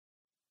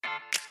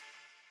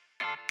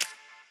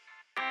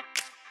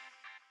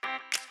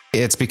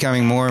It's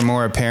becoming more and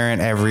more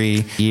apparent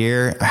every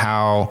year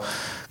how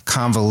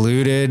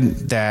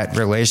convoluted that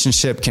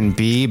relationship can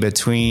be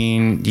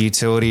between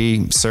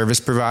utility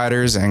service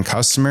providers and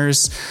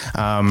customers.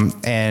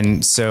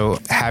 And so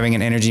having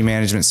an energy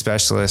management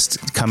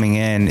specialist coming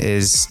in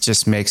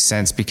just makes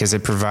sense because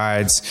it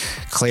provides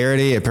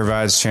clarity, it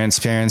provides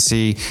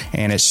transparency,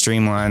 and it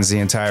streamlines the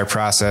entire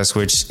process,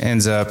 which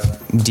ends up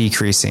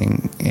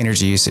decreasing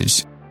energy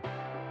usage.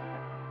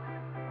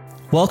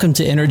 Welcome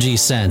to Energy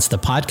Sense, the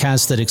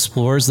podcast that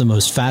explores the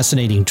most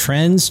fascinating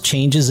trends,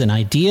 changes, and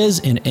ideas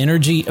in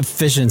energy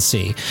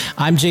efficiency.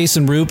 I'm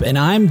Jason Roop, and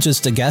I'm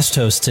just a guest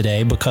host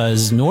today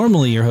because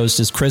normally your host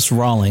is Chris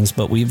Rawlings,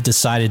 but we've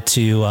decided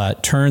to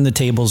turn the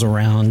tables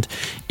around,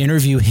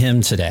 interview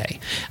him today.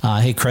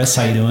 Hey, Chris,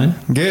 how you doing?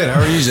 Good. How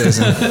are you,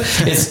 Jason?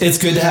 It's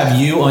good to have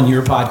you on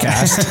your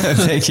podcast.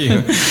 Thank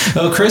you.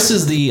 Well, Chris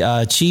is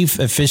the Chief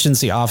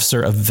Efficiency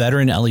Officer of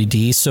Veteran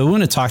LED, so we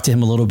want to talk to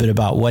him a little bit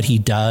about what he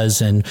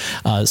does and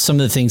some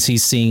of the things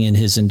he's seeing in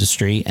his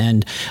industry.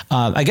 And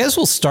I guess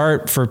we'll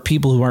start for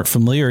people who aren't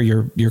familiar.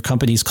 Your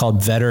company's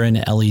called Veteran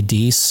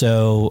LED.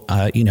 So,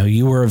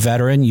 you were a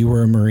veteran, you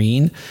were a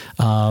Marine.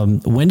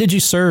 When did you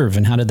serve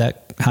and how did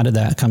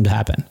that come to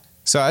happen?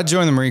 So I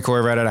joined the Marine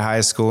Corps right out of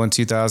high school in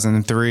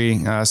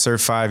 2003,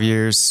 served 5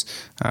 years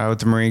with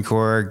the Marine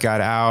Corps, got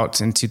out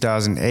in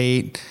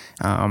 2008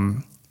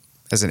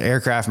 as an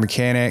aircraft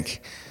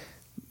mechanic.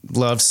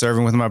 Loved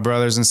serving with my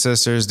brothers and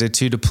sisters, did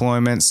 2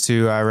 deployments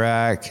to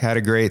Iraq, had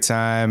a great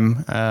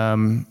time,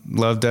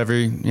 loved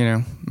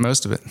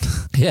most of it.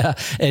 Yeah.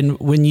 And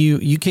when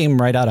you came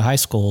right out of high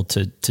school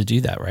to do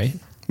that, right?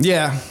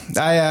 Yeah.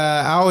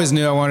 I always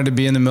knew I wanted to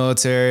be in the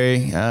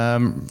military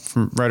from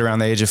right around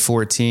the age of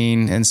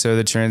 14. And so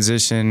the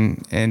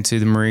transition into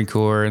the Marine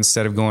Corps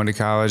instead of going to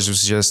college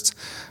was just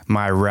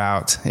my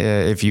route,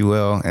 if you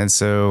will. And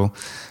so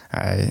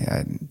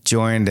I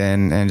joined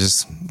and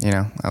just,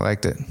 I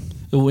liked it.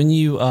 When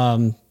you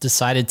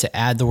decided to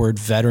add the word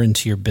veteran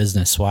to your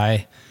business,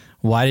 why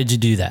did you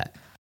do that?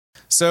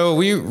 So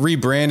we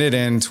rebranded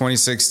in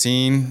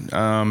 2016.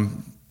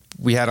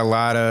 We had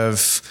a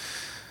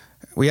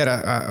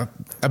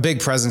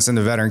big presence in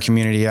the veteran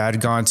community. I'd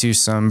gone to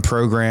some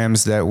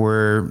programs that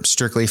were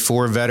strictly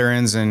for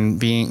veterans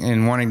and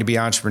wanting to be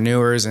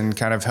entrepreneurs and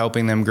kind of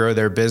helping them grow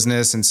their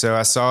business. And so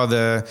I saw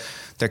the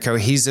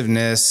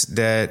cohesiveness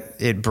that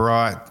it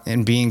brought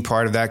in being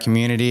part of that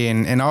community.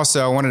 And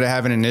also I wanted to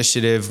have an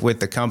initiative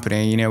with the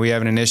company. We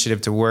have an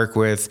initiative to work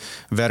with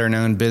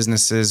veteran-owned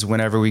businesses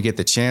whenever we get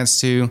the chance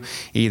to,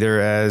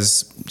 either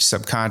as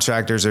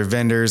subcontractors or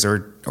vendors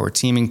or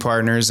teaming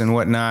partners and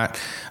whatnot.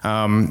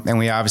 And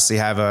we obviously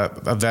have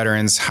a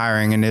veterans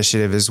hiring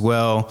initiative as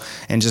well.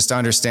 And just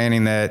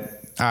understanding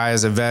that I,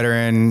 as a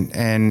veteran,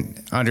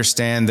 and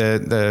understand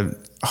the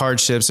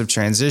hardships of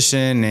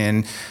transition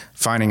and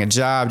finding a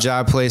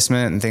job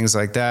placement and things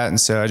like that. And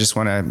so I just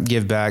want to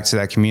give back to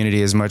that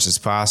community as much as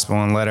possible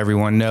and let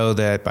everyone know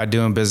that by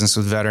doing business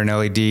with Veteran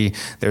LED,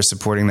 they're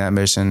supporting that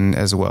mission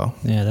as well.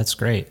 Yeah, that's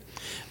great.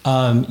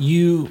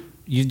 You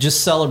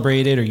just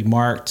celebrated, or you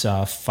marked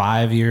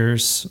 5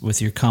 years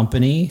with your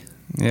company,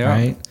 yeah.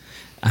 Right?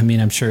 I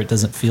mean, I'm sure it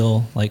doesn't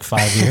feel like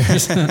 5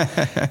 years.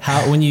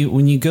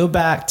 When you go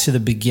back to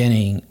the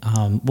beginning,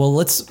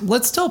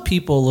 let's tell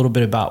people a little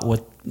bit about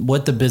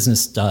what the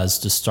business does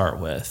to start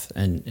with,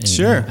 and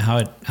sure. how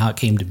it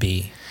came to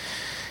be.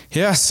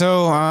 Yeah,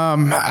 so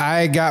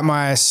I got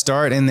my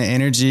start in the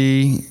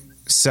energy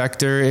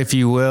sector, if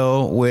you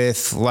will,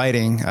 with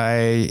lighting.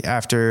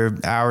 After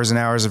hours and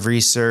hours of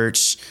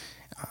research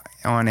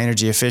on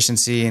energy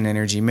efficiency and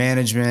energy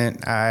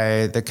management,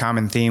 the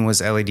common theme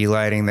was LED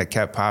lighting that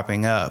kept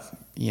popping up.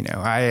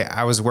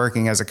 I was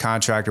working as a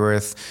contractor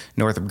with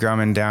Northrop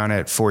Grumman down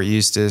at Fort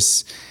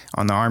Eustis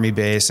on the Army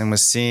base and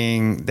was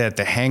seeing that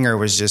the hangar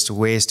was just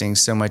wasting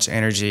so much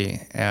energy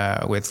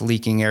with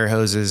leaking air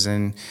hoses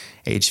and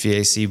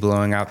HVAC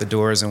blowing out the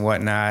doors and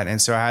whatnot.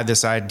 And so I had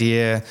this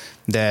idea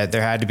that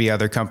there had to be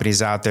other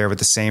companies out there with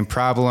the same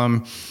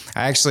problem.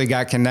 I actually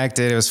got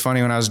connected. It was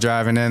funny when I was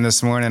driving in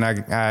this morning,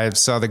 I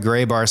saw the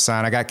Graybar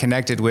sign. I got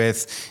connected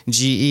with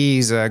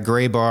GE's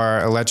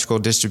Graybar electrical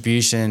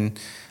distribution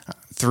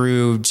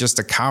through just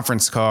a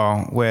conference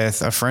call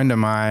with a friend of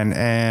mine.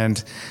 And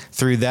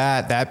through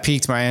that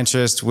piqued my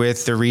interest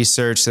with the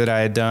research that I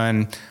had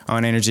done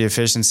on energy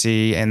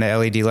efficiency and the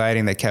LED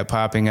lighting that kept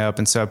popping up.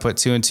 And so I put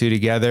 2 and 2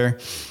 together.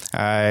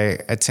 I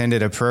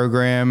attended a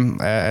program,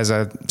 as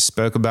I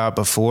spoke about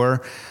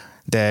before,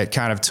 that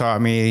kind of taught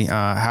me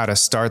how to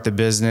start the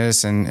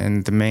business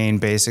and the main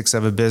basics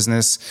of a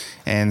business.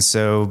 And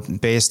so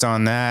based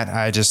on that,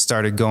 I just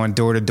started going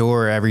door to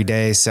door every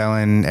day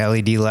selling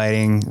LED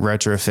lighting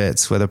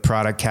retrofits with a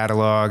product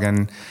catalog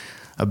and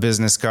a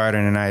business card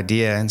and an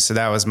idea. And so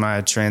that was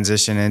my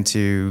transition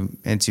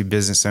into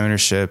business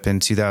ownership in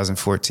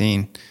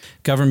 2014.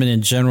 Government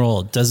in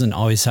general doesn't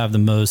always have the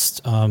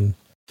most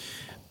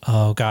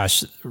oh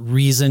gosh,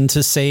 reason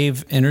to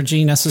save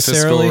energy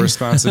necessarily. Fiscal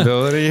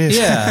responsibility.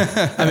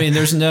 Yeah. I mean,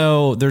 there's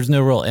no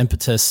real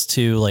impetus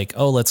to like,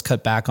 oh, let's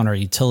cut back on our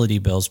utility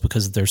bills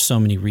because there's so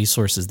many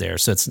resources there.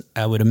 So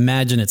I would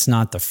imagine it's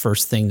not the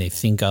first thing they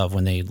think of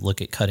when they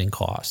look at cutting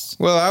costs.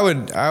 Well,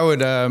 I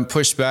would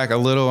push back a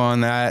little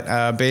on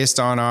that based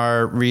on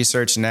our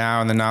research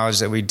now and the knowledge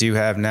that we do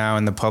have now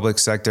in the public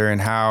sector and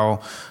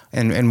how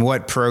and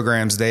what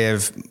programs they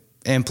have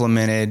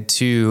implemented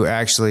to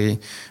actually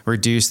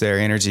reduce their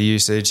energy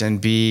usage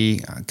and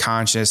be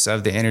conscious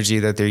of the energy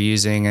that they're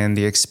using and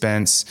the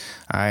expense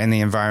and the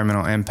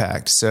environmental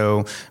impact.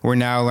 So we're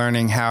now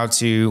learning how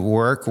to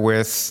work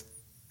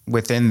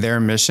within their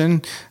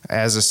mission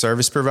as a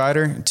service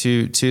provider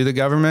to the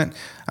government.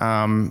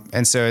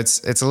 And so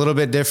it's a little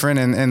bit different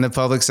in the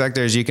public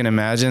sector, as you can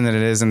imagine, than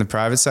it is in the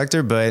private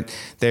sector. But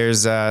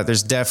there's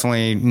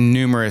definitely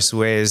numerous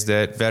ways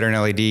that Veteran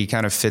LED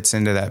kind of fits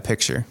into that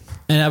picture.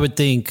 And I would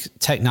think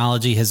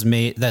technology has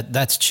made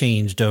that's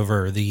changed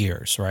over the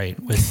years, right?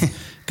 With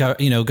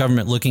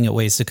government looking at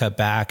ways to cut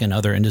back and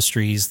other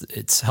industries,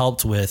 it's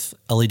helped with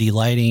LED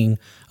lighting,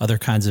 other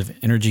kinds of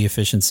energy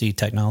efficiency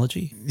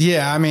technology.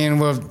 Yeah, I mean,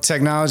 well,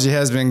 technology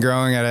has been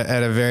growing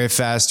at a very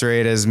fast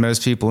rate, as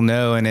most people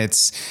know, and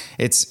it's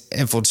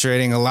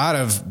infiltrating a lot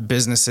of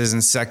businesses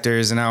and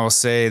sectors. And I will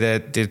say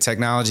that the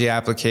technology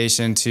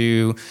application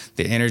to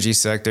the energy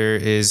sector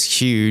is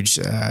huge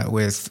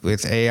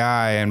with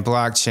AI and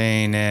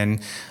blockchain and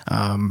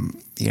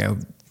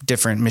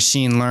different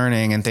machine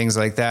learning and things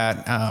like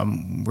that.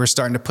 We're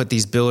starting to put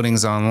these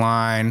buildings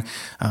online,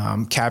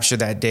 capture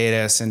that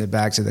data, send it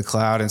back to the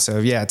cloud. And so,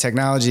 yeah,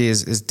 technology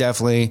is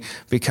definitely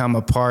become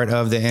a part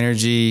of the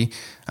energy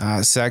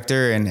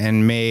sector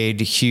and made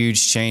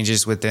huge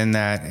changes within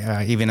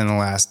that, even in the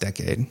last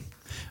decade.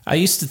 I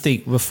used to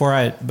think before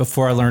I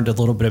learned a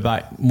little bit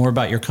more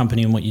about your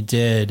company and what you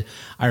did,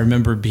 I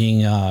remember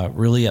being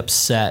really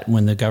upset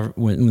when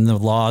when the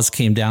laws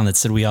came down that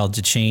said we all had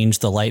to change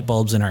the light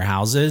bulbs in our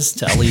houses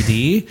to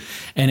LED,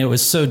 and it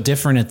was so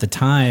different at the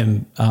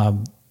time.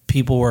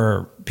 People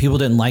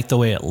didn't like the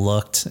way it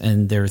looked,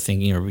 and they were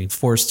thinking, we're being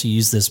forced to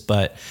use this,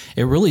 but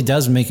it really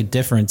does make a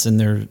difference, and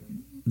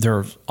there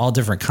are all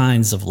different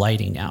kinds of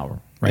lighting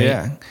now. Right?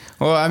 Yeah.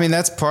 Well, I mean,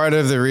 that's part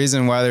of the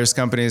reason why there's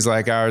companies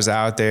like ours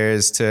out there,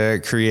 is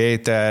to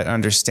create that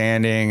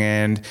understanding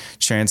and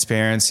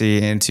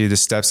transparency into the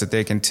steps that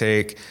they can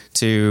take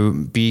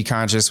to be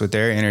conscious with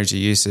their energy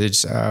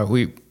usage.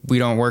 We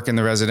don't work in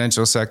the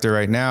residential sector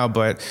right now,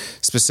 but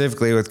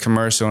specifically with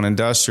commercial and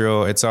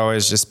industrial, it's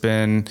always just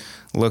been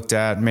looked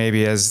at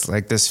maybe as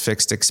like this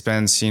fixed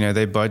expense.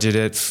 They budget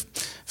it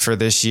for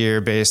this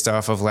year based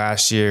off of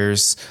last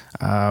year's,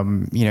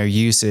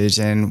 usage.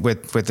 And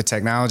with the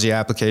technology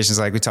applications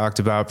like we talked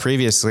about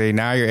previously,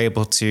 now you're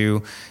able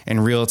to, in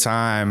real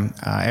time,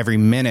 every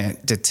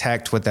minute,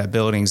 detect what that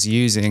building's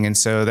using. And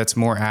so that's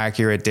more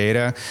accurate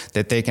data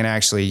that they can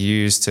actually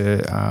use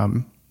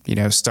to,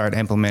 start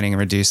implementing and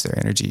reduce their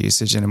energy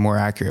usage in a more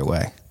accurate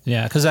way.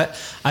 Yeah, because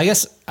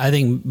I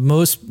think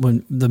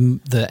when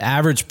the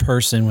average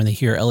person, when they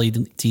hear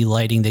LED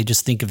lighting, they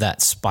just think of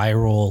that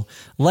spiral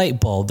light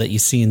bulb that you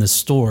see in the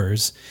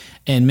stores.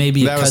 And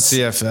maybe that was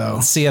CFL.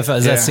 CFL,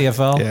 is that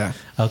CFL? Yeah.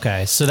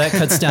 Okay, so that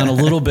cuts down a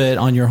little bit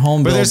on your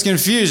home bill. But there's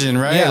confusion,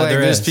 right? Yeah,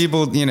 there's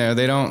people,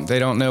 they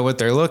don't know what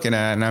they're looking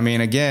at. And I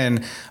mean,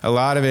 again, a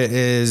lot of it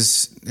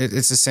is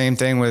it's the same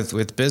thing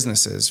with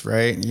businesses,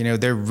 right?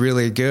 They're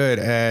really good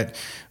at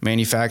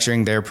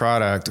manufacturing their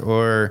product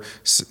or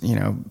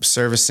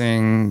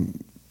servicing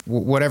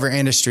whatever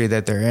industry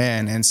that they're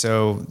in. And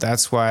so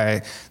that's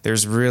why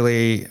there's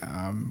really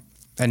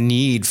a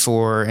need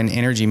for an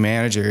energy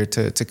manager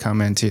to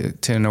come into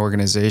an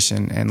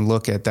organization and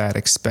look at that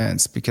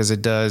expense, because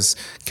it does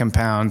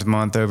compound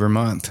month over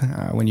month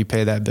when you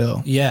pay that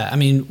bill. Yeah, I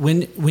mean,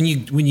 when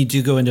you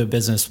do go into a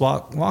business,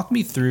 walk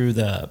me through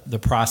the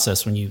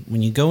process when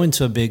you go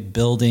into a big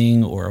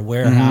building or a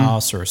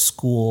warehouse or a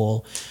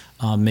school,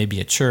 maybe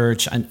a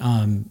church.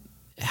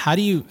 How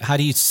do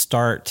you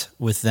start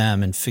with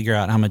them and figure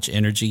out how much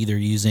energy they're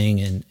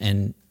using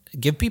and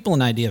give people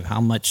an idea of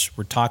how much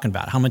we're talking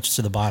about, how much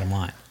to the bottom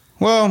line?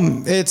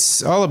 Well,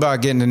 it's all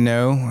about getting to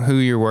know who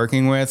you're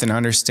working with and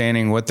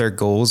understanding what their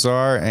goals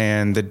are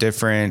and the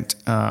different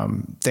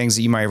things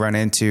that you might run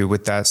into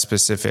with that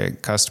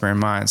specific customer in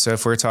mind. So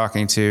if we're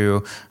talking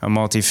to a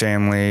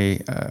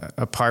multifamily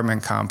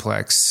apartment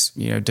complex,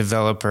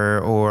 developer,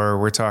 or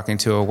we're talking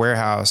to a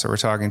warehouse, or we're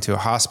talking to a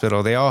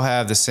hospital, they all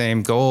have the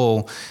same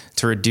goal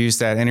to reduce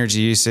that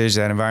energy usage,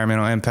 that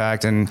environmental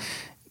impact, and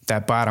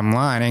that bottom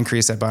line,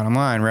 increase that bottom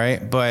line,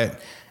 right? But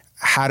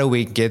how do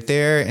we get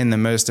there in the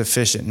most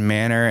efficient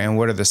manner, and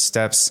what are the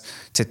steps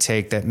to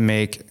take that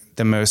make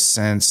the most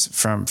sense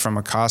from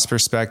a cost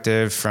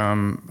perspective,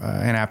 from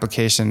an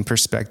application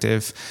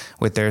perspective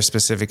with their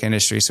specific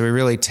industry. So we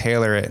really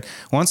tailor it.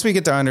 Once we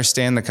get to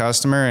understand the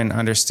customer and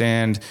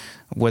understand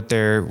what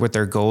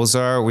their goals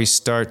are, we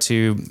start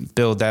to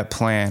build that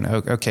plan.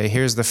 Okay,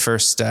 here's the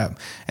first step.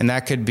 And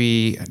that could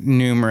be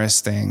numerous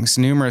things,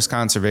 numerous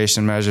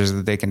conservation measures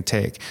that they can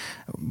take.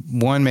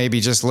 One, maybe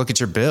just look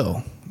at your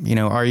bill.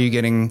 Are you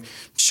getting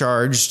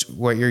charged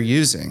what you're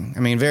using?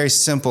 I mean, very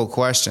simple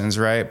questions,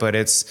 right? But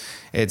it's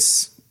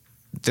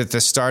that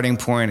the starting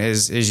point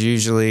is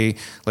usually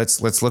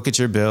let's look at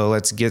your bill.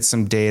 Let's get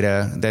some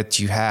data that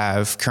you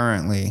have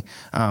currently.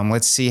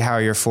 Let's see how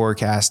you're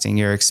forecasting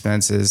your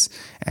expenses,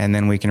 and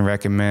then we can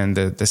recommend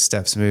the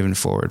steps moving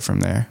forward from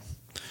there.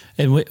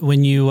 And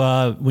when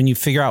you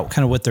figure out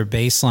kind of what their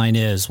baseline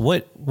is,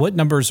 what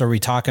numbers are we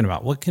talking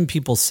about? What can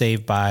people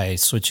save by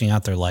switching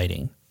out their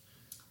lighting?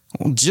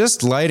 Well,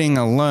 just lighting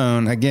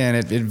alone, again,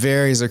 it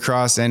varies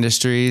across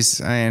industries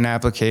and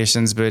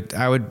applications, but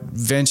I would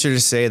venture to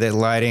say that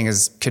lighting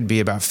could be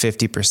about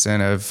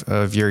 50%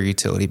 of your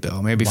utility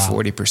bill, maybe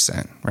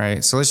 40%,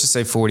 right? So let's just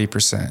say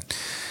 40%.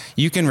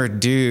 You can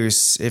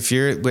reduce, if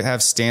you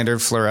have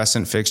standard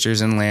fluorescent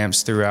fixtures and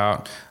lamps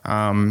throughout,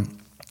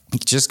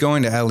 just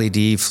going to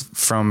LED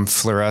from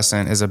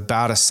fluorescent is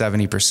about a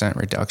 70%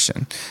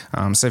 reduction.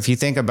 So if you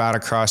think about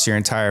across your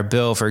entire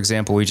bill, for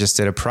example, we just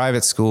did a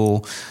private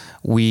school.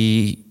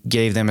 We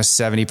gave them a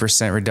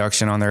 70%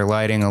 reduction on their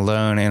lighting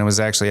alone, and it was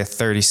actually a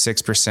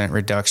 36%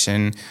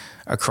 reduction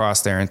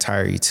across their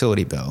entire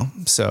utility bill.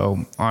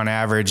 So on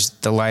average,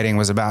 the lighting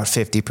was about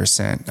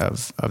 50%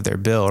 of their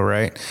bill,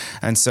 right?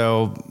 And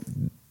so,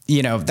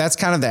 that's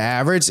kind of the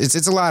average.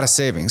 It's a lot of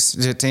savings.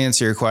 To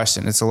answer your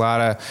question, it's a lot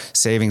of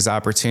savings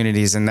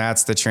opportunities, and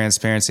that's the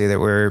transparency that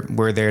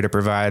we're there to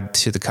provide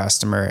to the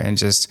customer, and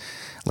just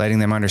letting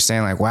them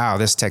understand, like, wow,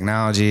 this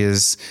technology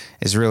is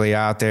really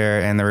out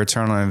there, and the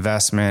return on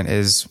investment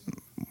is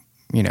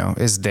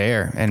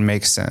there and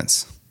makes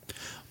sense.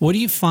 What do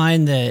you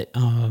find that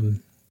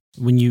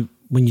when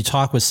you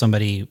talk with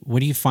somebody, what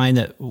do you find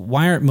that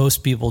why aren't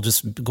most people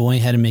just going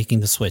ahead and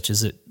making the switch?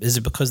 Is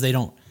it because they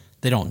don't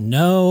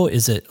know?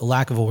 Is it a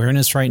lack of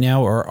awareness right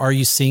now? Or are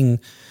you seeing,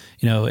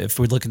 if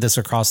we look at this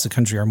across the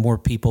country, are more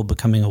people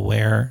becoming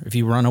aware? If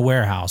you run a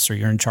warehouse or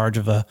you're in charge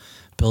of a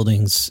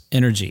building's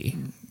energy?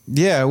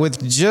 Yeah,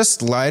 with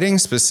just lighting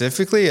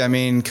specifically, I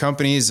mean,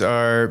 companies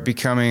are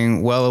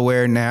becoming well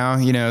aware now.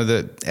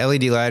 The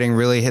LED lighting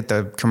really hit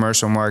the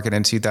commercial market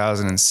in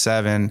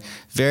 2007.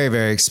 Very,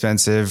 very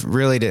expensive.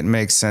 Really didn't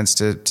make sense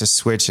to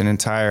switch an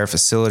entire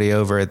facility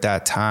over at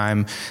that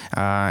time,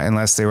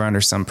 unless they were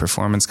under some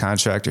performance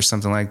contract or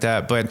something like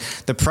that. But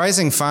the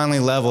pricing finally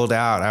leveled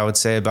out, I would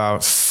say,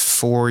 about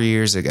 4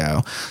 years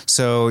ago.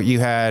 So you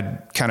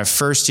had kind of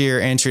first year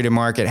entry to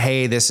market.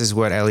 Hey, this is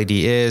what LED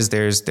is.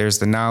 There's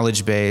the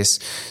knowledge base.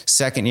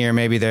 Second year,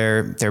 maybe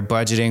they're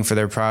budgeting for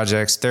their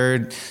projects.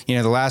 Third,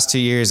 the last 2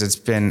 years, it's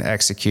been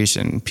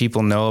execution.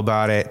 People know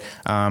about it.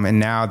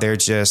 And now they're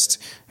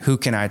just, who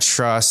can I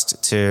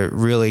trust to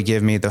really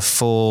give me the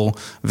full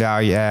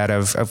value add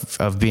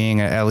of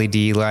being a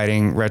LED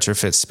lighting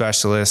retrofit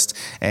specialist,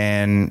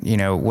 and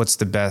what's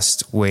the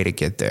best way to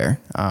get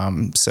there.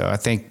 So I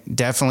think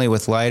definitely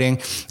with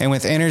lighting and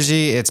with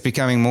energy, it's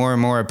becoming more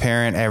and more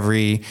apparent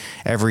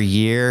every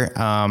year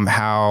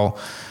how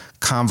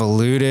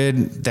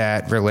convoluted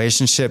that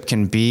relationship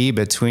can be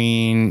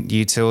between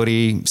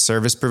utility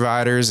service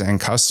providers and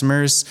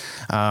customers.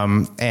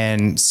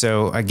 And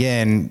so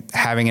again,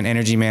 having an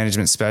energy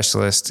management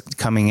specialist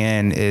coming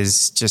in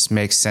just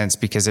makes sense,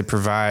 because it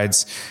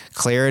provides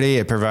clarity,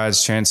 it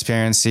provides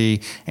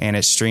transparency, and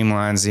it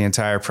streamlines the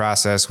entire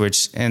process,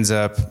 which ends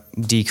up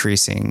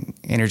decreasing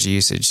energy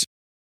usage.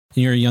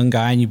 You're a young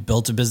guy and you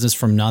built a business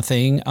from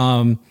nothing.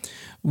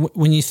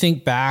 When you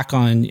think back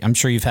on, I'm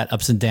sure you've had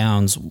ups and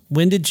downs.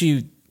 When did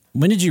you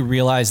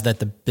realize that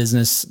the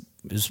business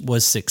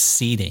was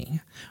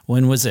succeeding?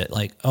 When was it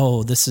like,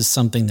 oh, this is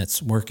something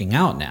that's working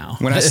out now?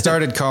 When I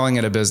started calling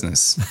it a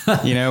business,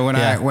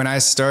 when I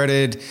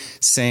started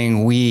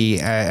saying we,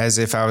 as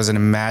if I was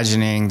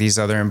imagining these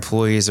other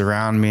employees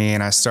around me,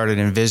 and I started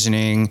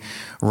envisioning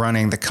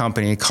running the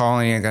company,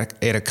 calling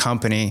it a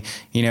company.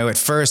 At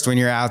first, when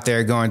you're out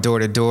there going door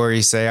to door,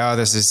 you say, oh,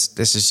 this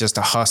is just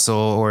a hustle,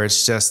 or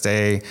it's just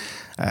a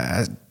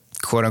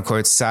quote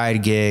unquote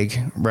side gig,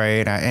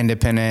 right?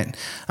 Independent.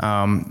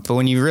 But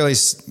when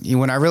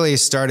I really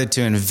started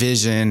to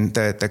envision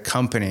the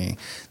company,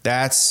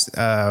 that's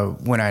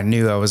when I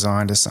knew I was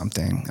on to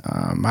something.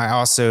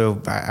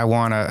 I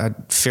won a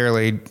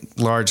fairly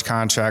large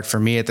contract for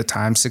me at the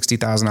time,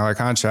 $60,000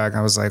 contract.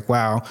 I was like,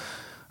 wow,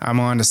 I'm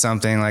on to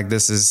something. Like,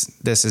 this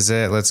is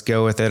it. Let's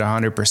go with it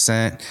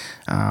 100%.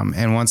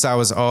 And once I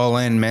was all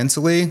in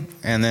mentally,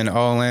 and then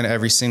all in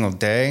every single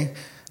day,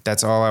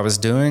 that's all I was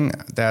doing.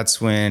 That's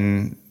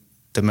when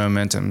the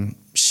momentum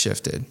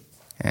shifted,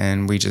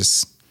 and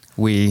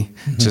we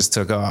just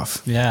took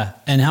off. Yeah.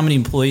 And how many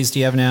employees do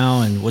you have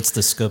now? And what's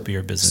the scope of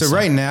your business? So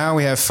right now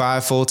we have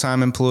 5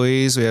 full-time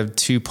employees. We have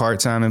 2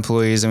 part-time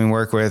employees, and we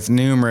work with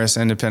numerous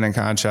independent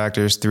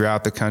contractors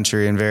throughout the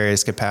country in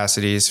various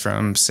capacities,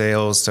 from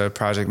sales to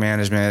project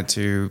management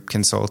to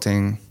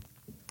consulting.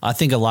 I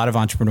think a lot of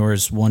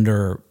entrepreneurs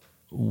wonder,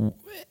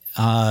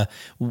 at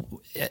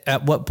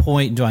what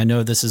point do I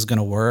know this is going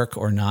to work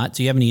or not?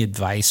 Do you have any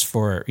advice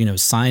for,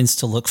 signs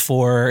to look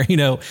for?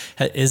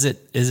 Is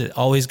it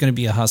always going to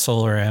be a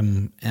hustle, or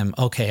am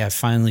okay, I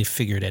finally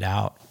figured it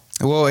out?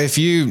 Well, if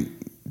you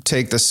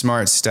take the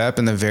smart step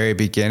in the very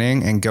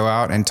beginning and go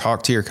out and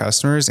talk to your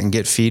customers and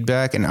get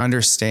feedback and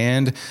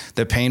understand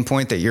the pain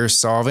point that you're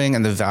solving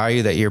and the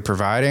value that you're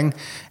providing,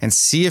 and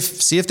see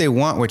if they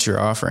want what you're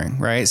offering,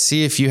 right?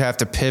 See if you have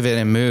to pivot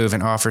and move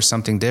and offer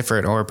something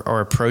different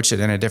or approach it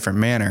in a different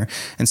manner.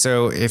 And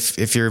so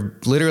if you're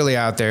literally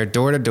out there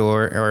door to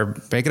door or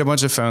making a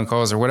bunch of phone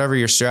calls or whatever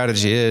your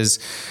strategy is,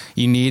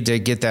 you need to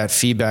get that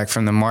feedback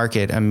from the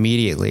market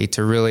immediately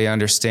to really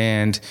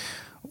understand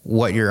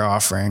what you're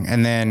offering.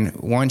 And then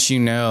once you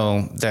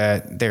know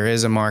that there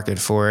is a market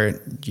for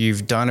it,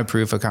 you've done a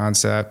proof of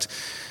concept,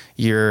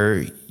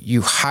 you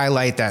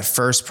highlight that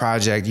first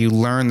project, you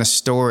learn the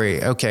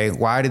story. Okay,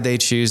 why did they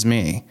choose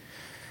me?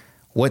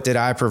 What did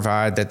I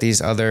provide that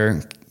these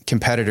other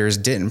competitors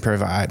didn't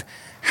provide?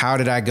 How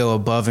did I go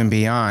above and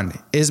beyond?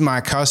 Is my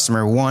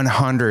customer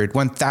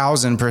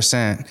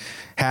 1000%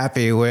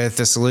 happy with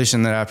the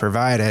solution that I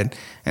provided?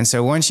 And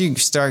so once you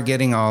start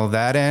getting all of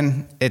that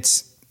in,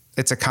 it's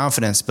a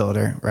confidence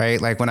builder,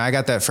 right? Like when I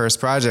got that first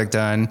project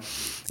done,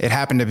 it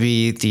happened to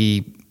be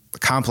the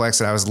complex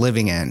that I was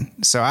living in.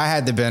 So I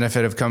had the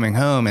benefit of coming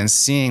home and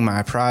seeing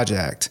my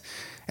project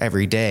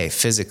every day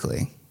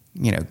physically,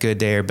 good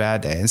day or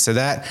bad day. And so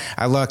that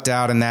I lucked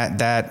out, and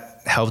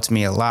that helped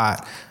me a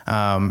lot.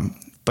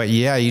 But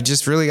yeah, you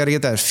just really got to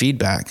get that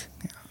feedback.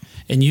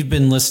 And you've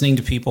been listening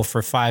to people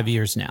for 5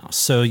 years now.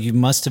 So you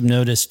must have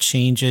noticed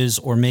changes,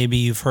 or maybe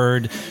you've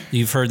heard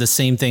the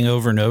same thing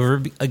over and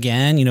over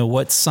again.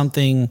 What's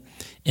something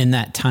in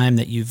that time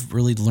that you've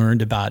really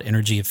learned about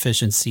energy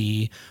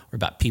efficiency or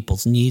about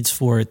people's needs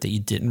for it that you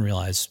didn't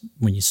realize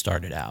when you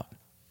started out?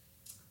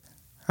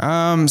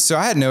 So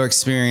I had no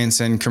experience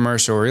in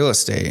commercial real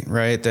estate,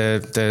 right?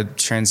 The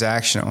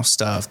transactional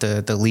stuff,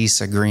 the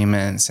lease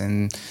agreements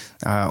and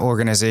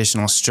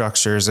organizational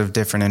structures of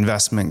different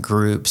investment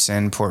groups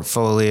and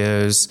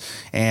portfolios,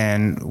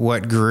 and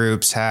what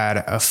groups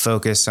had a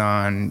focus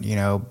on,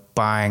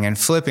 buying and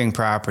flipping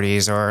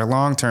properties or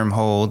long-term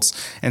holds.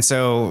 And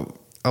so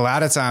a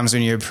lot of times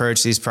when you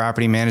approach these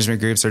property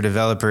management groups or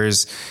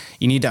developers,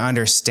 you need to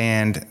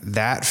understand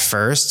that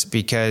first,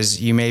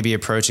 because you may be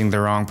approaching the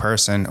wrong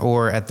person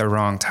or at the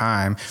wrong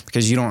time,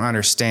 because you don't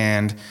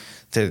understand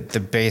the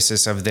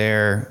basis of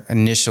their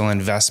initial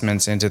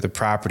investments into the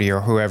property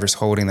or whoever's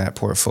holding that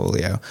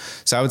portfolio.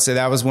 So I would say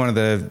that was one of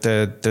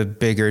the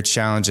bigger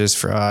challenges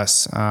for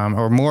us,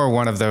 or more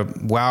one of the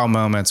wow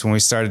moments when we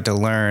started to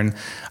learn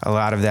a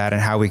lot of that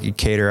and how we could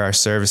cater our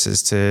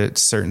services to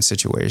certain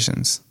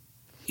situations.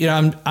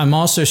 I'm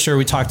also sure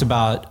we talked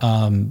about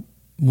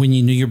when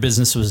you knew your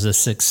business was a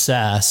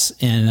success,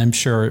 and I'm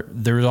sure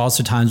there were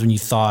also times when you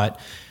thought,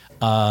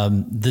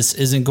 this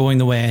isn't going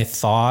the way I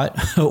thought,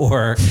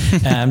 or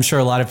I'm sure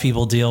a lot of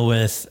people deal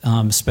with,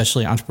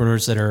 especially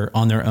entrepreneurs that are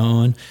on their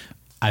own.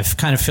 I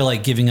kind of feel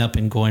like giving up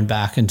and going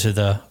back into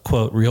the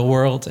quote real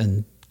world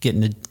and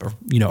getting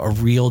a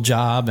real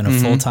job and a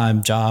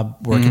full-time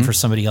job working for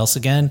somebody else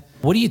again.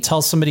 What do you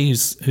tell somebody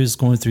who's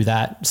going through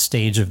that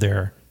stage of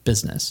their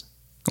business?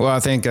 Well,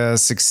 I think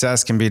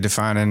success can be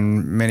defined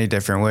in many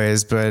different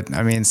ways, but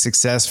I mean,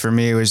 success for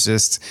me was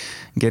just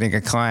getting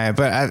a client.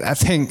 But I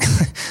think,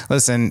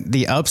 listen,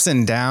 the ups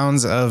and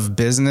downs of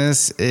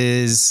business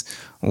is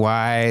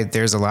why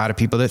there's a lot of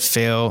people that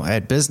fail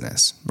at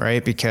business,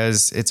 right?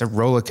 Because it's a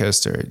roller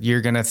coaster. You're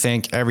going to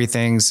think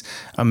everything's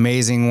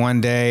amazing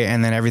one day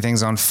and then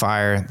everything's on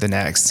fire the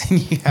next.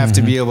 You have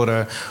to be able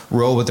to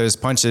roll with those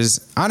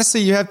punches. Honestly,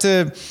 you have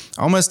to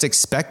almost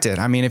expect it.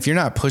 I mean, if you're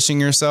not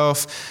pushing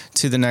yourself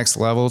to the next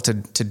level to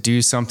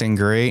do something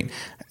great,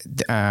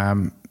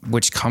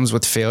 which comes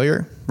with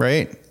failure,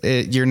 right?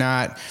 You're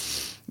not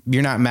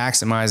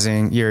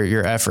maximizing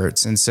your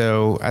efforts. And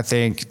so I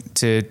think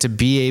to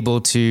be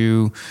able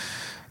to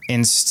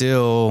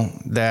instill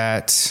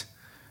that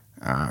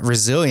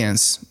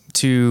resilience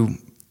to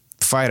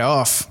fight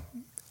off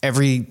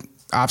every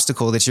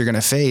obstacle that you're going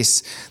to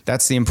face,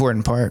 that's the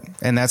important part.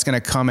 And that's going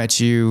to come at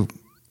you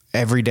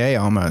every day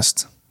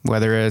almost,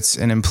 whether it's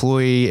an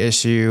employee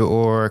issue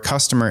or a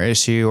customer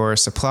issue or a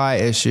supply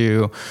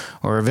issue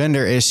or a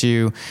vendor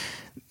issue.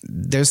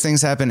 Those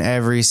things happen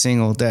every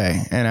single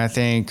day. And I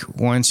think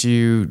once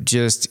you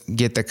just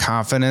get the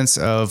confidence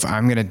of,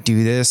 I'm going to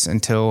do this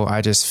until I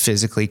just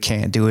physically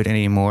can't do it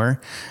anymore,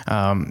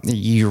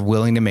 you're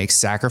willing to make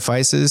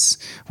sacrifices,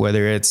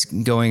 whether it's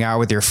going out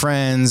with your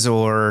friends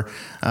or,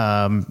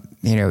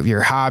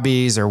 your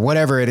hobbies or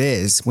whatever it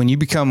is. When you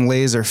become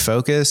laser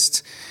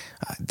focused,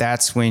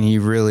 that's when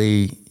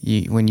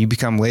when you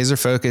become laser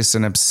focused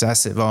and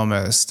obsessive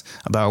almost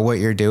about what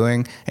you're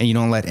doing, and you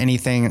don't let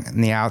anything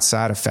in the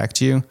outside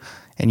affect you,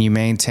 and you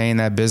maintain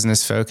that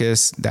business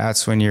focus,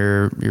 that's when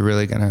you're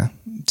really going to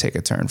take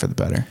a turn for the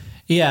better.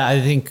 Yeah,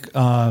 I think,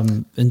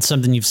 and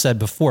something you've said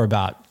before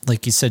about,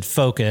 like you said,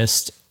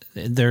 focused,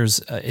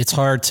 it's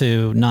hard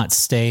to not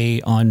stay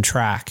on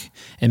track.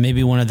 And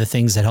maybe one of the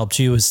things that helped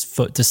you is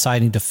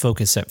deciding to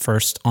focus at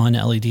first on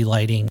LED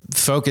lighting.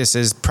 Focus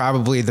is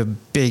probably the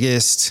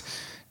biggest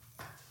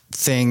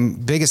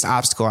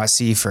obstacle I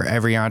see for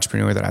every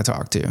entrepreneur that I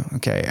talk to.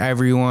 Okay.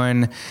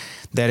 Everyone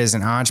that is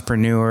an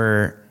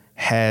entrepreneur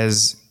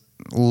has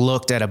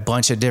looked at a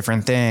bunch of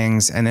different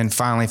things and then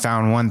finally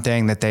found one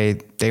thing that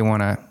they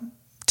want to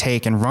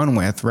take and run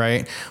with,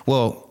 right?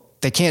 Well,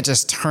 they can't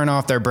just turn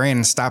off their brain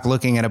and stop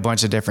looking at a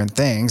bunch of different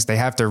things. They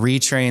have to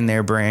retrain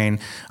their brain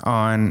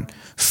on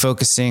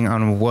focusing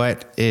on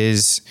what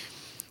is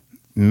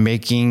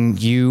making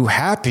you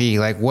happy.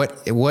 Like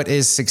what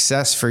is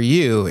success for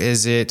you?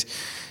 Is it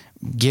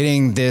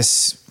getting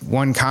this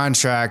one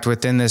contract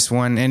within this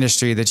one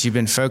industry that you've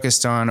been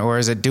focused on, or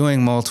is it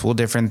doing multiple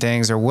different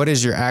things, or what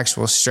is your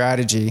actual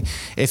strategy?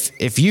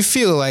 If you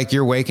feel like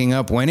you're waking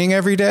up winning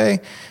every day,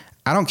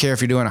 I don't care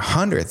if you're doing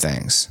 100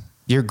 things.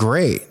 You're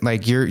great.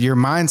 Like your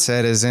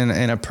mindset is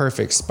in a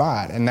perfect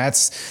spot. And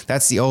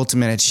that's the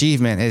ultimate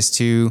achievement, is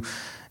to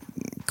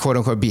quote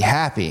unquote be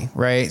happy,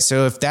 right?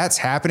 So if that's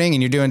happening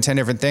and you're doing 10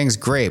 different things,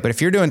 great. But if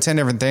you're doing 10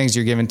 different things,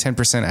 you're giving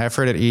 10%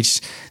 effort at each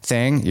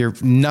thing,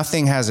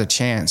 nothing has a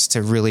chance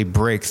to really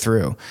break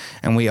through.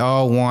 And we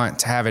all want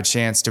to have a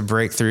chance to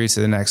break through to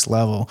the next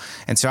level.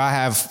 And so I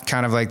have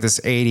kind of like this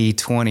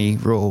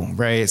 80-20 rule,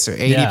 right? So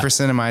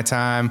 80% of my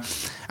time,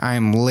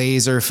 I'm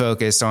laser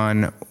focused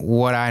on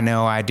what I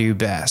know I do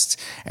best.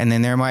 And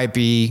then there might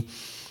be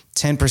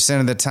 10%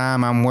 of the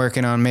time I'm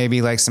working on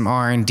maybe like some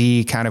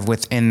R&D kind of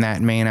within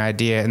that main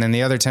idea. And then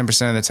the other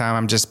 10% of the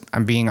time,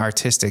 I'm being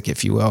artistic,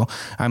 if you will.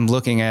 I'm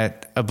looking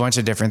at a bunch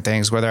of different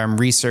things, whether I'm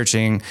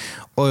researching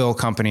oil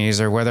companies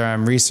or whether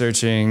I'm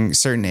researching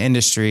certain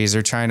industries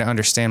or trying to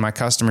understand my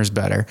customers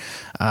better.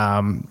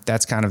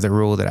 That's kind of the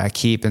rule that I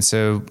keep. And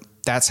so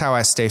that's how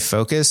I stay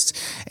focused.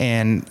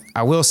 And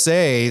I will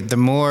say, the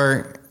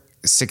more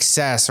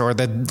success or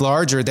the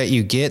larger that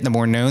you get, the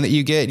more known that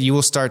you get, you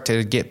will start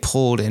to get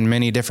pulled in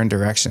many different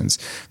directions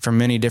from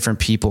many different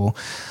people.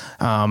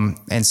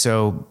 And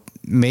so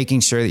making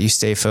sure that you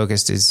stay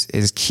focused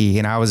is key.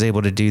 And I was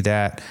able to do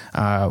that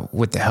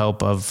with the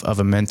help of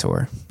a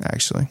mentor,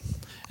 actually.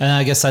 And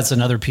I guess that's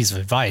another piece of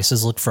advice,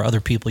 is look for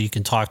other people you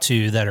can talk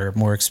to that are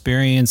more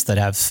experienced, that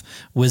have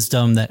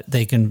wisdom that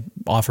they can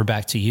offer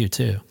back to you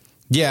too.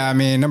 Yeah, I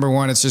mean, number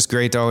one, it's just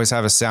great to always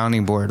have a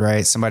sounding board,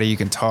 right? Somebody you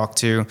can talk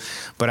to.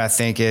 But I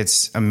think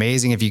it's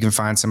amazing if you can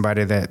find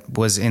somebody that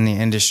was in the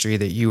industry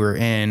that you were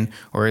in,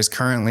 or is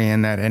currently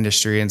in that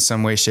industry in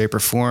some way, shape, or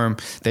form,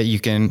 that you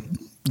can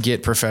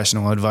get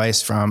professional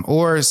advice from,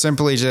 or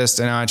simply just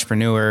an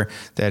entrepreneur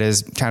that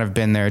has kind of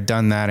been there,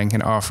 done that, and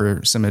can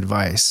offer some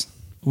advice.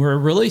 We're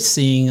really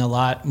seeing a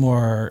lot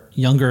more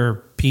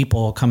younger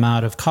people come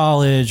out of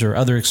college or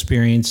other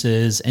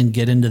experiences and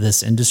get into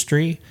this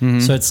industry. Mm-hmm.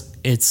 So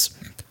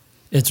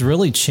it's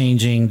really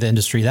changing the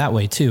industry that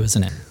way too,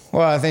 isn't it?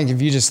 Well, I think if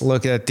you just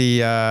look at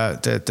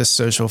the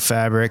social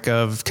fabric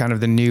of kind of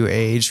the new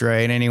age,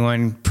 right?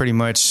 Anyone pretty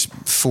much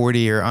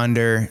 40 or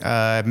under,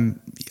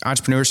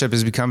 entrepreneurship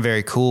has become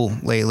very cool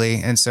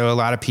lately. And so a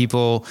lot of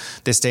people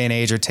this day and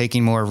age are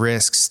taking more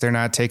risks. They're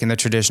not taking the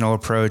traditional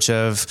approach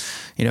of,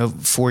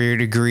 4-year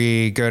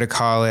degree, go to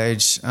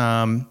college,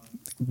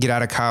 get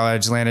out of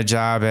college, land a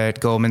job at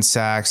Goldman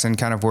Sachs, and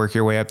kind of work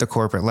your way up the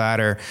corporate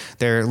ladder.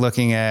 They're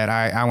looking at,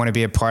 I want to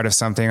be a part of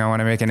something. I want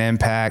to make an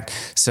impact.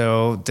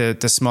 So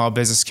the small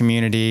business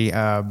community,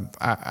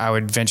 I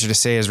would venture to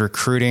say, is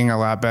recruiting a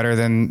lot better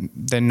than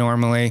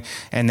normally.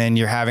 And then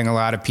you're having a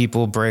lot of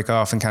people break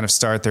off and kind of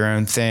start their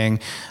own thing.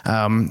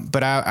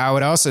 But I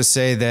would also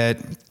say that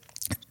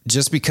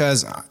just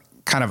because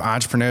kind of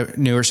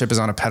entrepreneurship is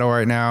on a pedal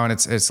right now and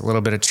it's a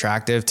little bit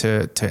attractive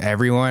to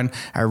everyone,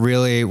 I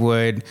really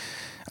would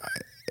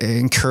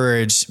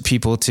encourage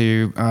people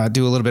to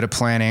do a little bit of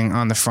planning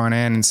on the front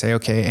end and say,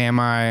 okay, am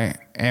I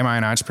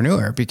an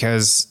entrepreneur?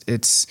 Because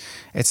it's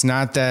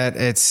not that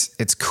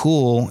it's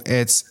cool.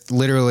 It's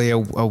literally a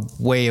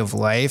way of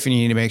life, and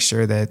you need to make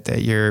sure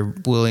that you're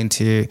willing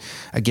to,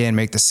 again,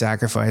 make the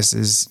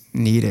sacrifices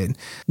needed.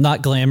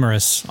 Not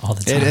glamorous all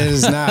the time. It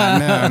is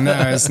not. No,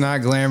 it's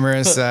not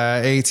glamorous.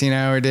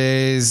 18-hour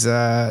days.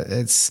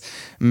 It's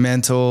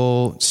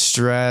mental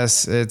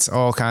stress. It's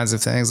all kinds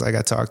of things like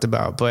I talked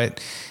about.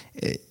 But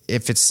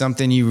if it's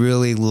something you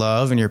really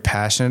love and you're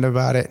passionate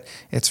about it,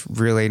 it's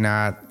really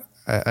not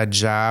a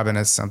job, and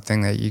it's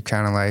something that you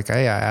kind of like,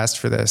 hey, I asked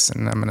for this,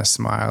 and I'm going to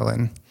smile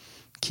and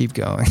keep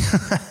going.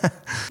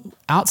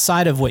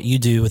 Outside of what you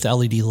do with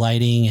LED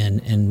lighting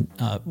and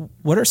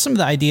what are some of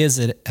the ideas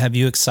that have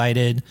you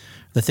excited,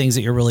 the things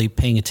that you're really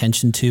paying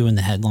attention to in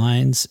the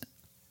headlines?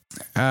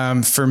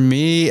 For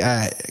me,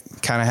 I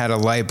kind of had a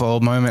light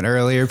bulb moment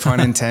earlier, pun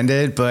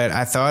intended, but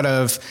I thought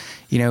of,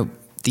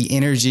 the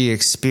energy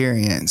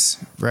experience,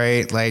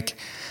 right? Like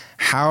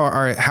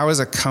how is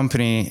a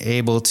company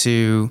able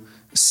to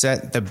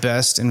set the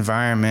best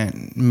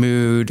environment,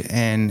 mood,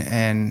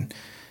 and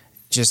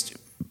just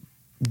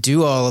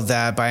do all of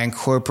that by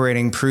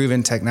incorporating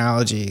proven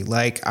technology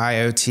like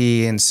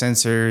IoT and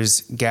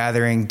sensors,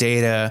 gathering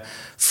data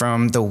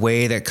from the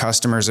way that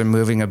customers are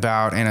moving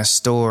about in a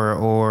store,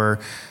 or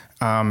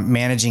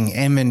managing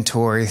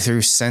inventory through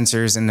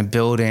sensors in the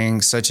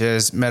building, such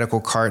as medical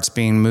carts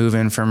being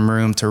moving from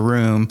room to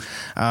room.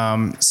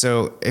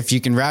 So if you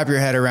can wrap your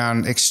head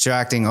around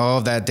extracting all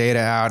of that data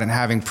out and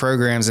having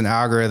programs and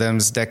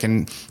algorithms that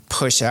can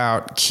push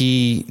out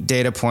key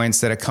data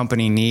points that a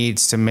company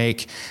needs to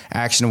make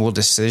actionable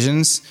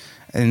decisions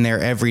in their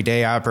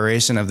everyday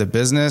operation of the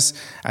business,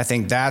 I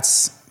think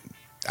that's,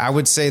 I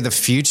would say, the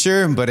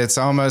future, but it's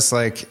almost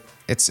like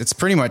it's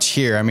pretty much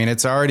here. I mean,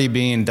 it's already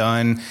being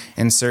done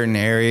in certain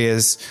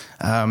areas.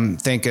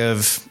 Think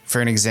of,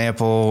 for an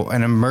example,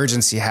 an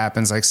emergency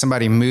happens, like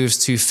somebody moves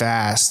too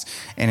fast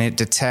and it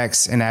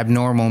detects an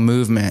abnormal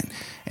movement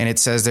and it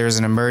says there's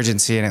an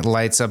emergency and it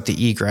lights up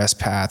the egress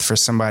path for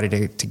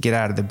somebody to get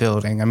out of the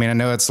building. I mean, I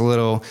know it's a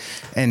little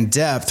in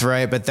depth,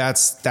 right? But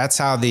that's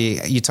how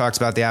you talked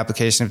about the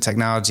application of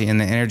technology in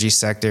the energy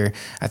sector.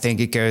 I think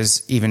it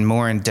goes even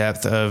more in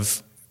depth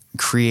of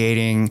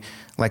creating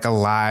like a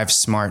live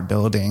smart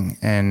building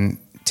and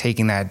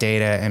taking that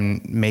data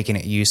and making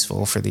it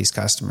useful for these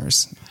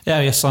customers. Yeah,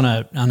 I guess on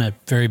a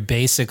very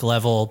basic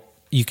level,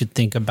 you could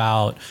think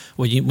about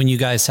when you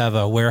guys have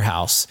a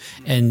warehouse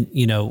and,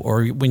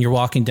 or when you're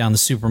walking down the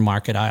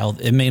supermarket aisle,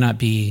 it may not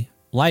be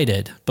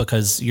lighted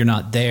because you're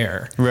not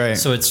there. Right.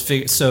 So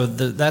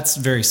that's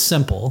very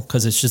simple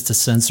because it's just a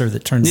sensor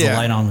that turns the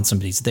light on when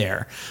somebody's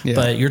there. Yeah.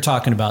 But you're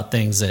talking about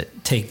things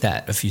that take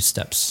that a few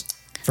steps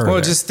further.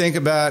 Well, just think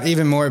about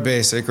even more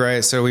basic,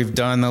 right? So we've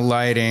done the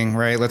lighting,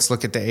 right? Let's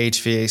look at the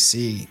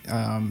HVAC,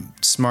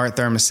 smart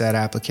thermostat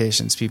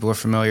applications. People are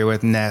familiar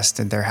with Nest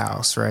in their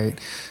house, right?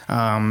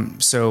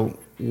 So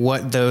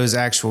what those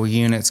actual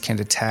units can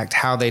detect,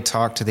 how they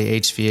talk to the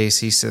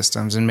HVAC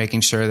systems, and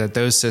making sure that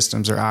those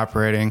systems are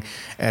operating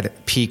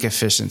at peak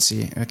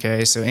efficiency.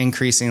 Okay, so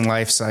increasing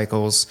life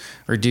cycles,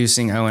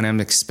 reducing O&M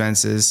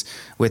expenses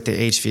with the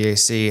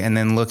HVAC, and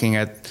then looking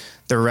at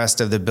the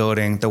rest of the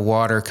building, the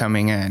water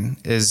coming in,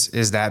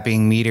 is that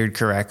being metered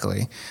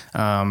correctly?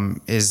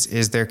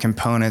 Is there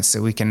components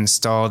that we can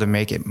install to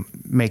make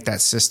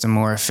that system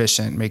more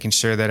efficient, making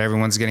sure that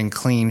everyone's getting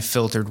clean,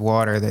 filtered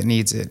water that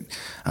needs it?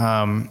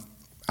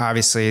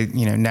 Obviously,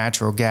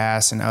 natural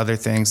gas and other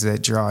things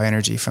that draw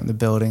energy from the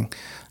building.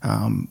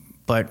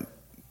 But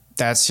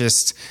that's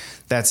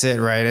it,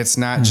 right? It's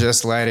not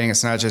just lighting.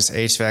 It's not just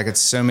HVAC. It's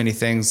so many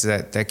things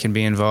that can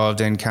be involved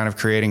in kind of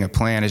creating a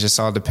plan. It just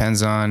all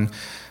depends on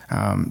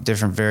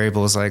different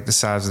variables like the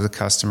size of the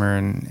customer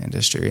and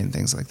industry and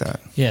things like that.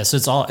 Yeah. So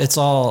it's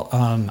all,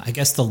 I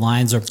guess the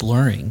lines are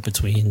blurring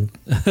between,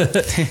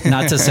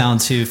 not to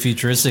sound too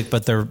futuristic,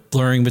 but they're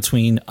blurring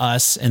between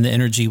us and the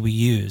energy we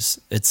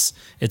use.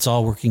 It's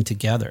all working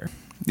together.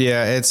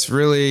 Yeah. It's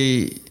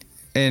really,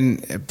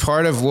 and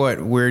part of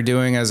what we're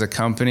doing as a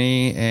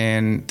company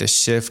and the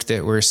shift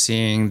that we're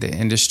seeing the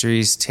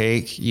industries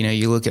take,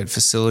 you look at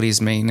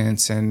facilities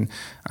maintenance and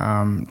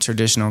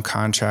traditional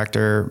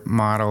contractor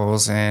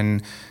models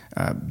and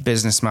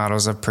business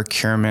models of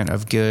procurement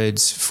of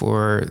goods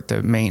for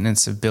the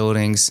maintenance of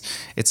buildings.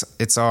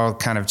 It's all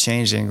kind of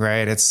changing,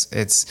 right?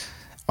 It's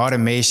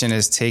automation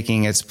is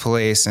taking its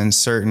place in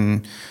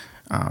certain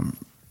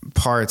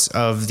parts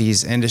of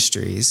these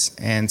industries.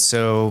 And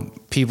so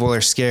people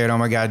are scared, oh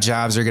my God,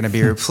 jobs are going to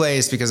be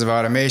replaced because of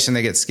automation.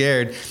 They get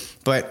scared.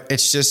 But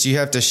it's just, you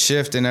have to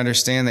shift and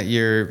understand that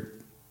you're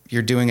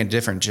doing a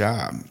different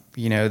job.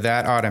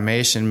 That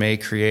automation may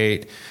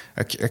create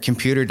a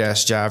computer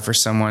desk job for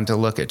someone to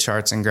look at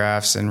charts and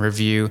graphs and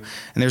review.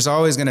 And there's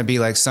always going to be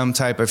like some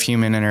type of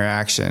human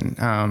interaction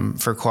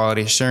for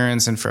quality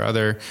assurance and for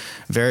other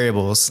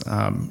variables.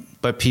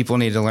 But people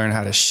need to learn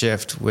how to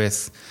shift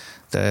with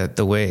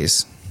the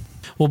ways.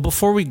 Well,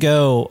 before we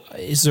go,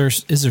 is there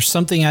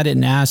something I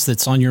didn't ask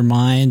that's on your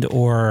mind,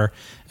 or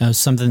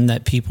something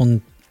that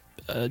people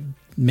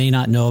may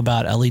not know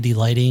about LED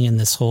lighting and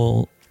this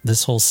whole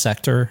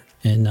sector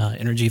in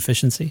energy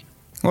efficiency?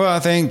 Well, I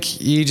think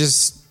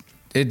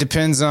it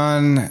depends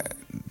on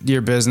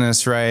your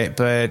business, right?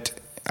 But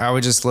I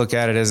would just look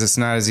at it as it's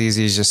not as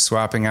easy as just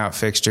swapping out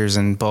fixtures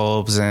and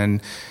bulbs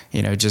and,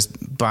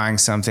 just buying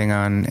something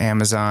on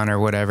Amazon or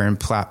whatever and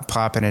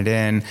plopping it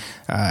in.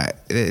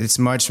 It's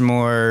much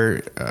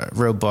more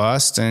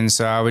robust. And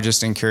so I would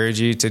just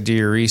encourage you to do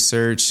your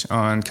research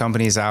on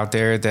companies out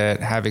there that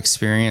have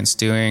experience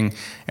doing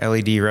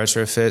LED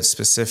retrofits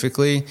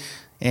specifically,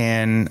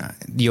 and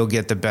you'll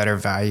get the better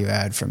value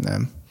add from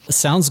them.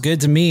 Sounds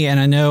good to me, and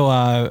I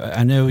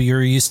know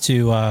you're used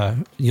to.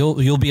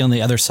 You'll be on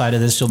the other side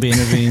of this. You'll be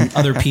interviewing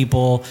other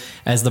people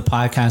as the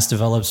podcast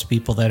develops.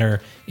 People that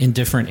are in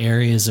different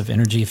areas of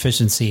energy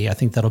efficiency. I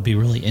think that'll be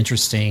really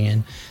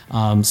interesting.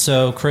 And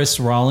so,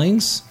 Chris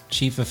Rawlings,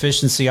 Chief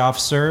Efficiency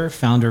Officer,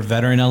 founder of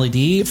Veteran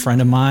LED,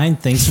 friend of mine.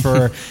 Thanks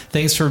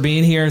for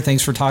being here.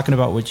 Thanks for talking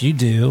about what you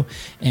do.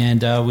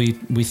 And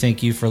we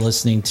thank you for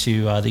listening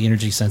to the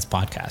Energy Sense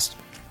podcast.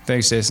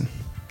 Thanks, Jason.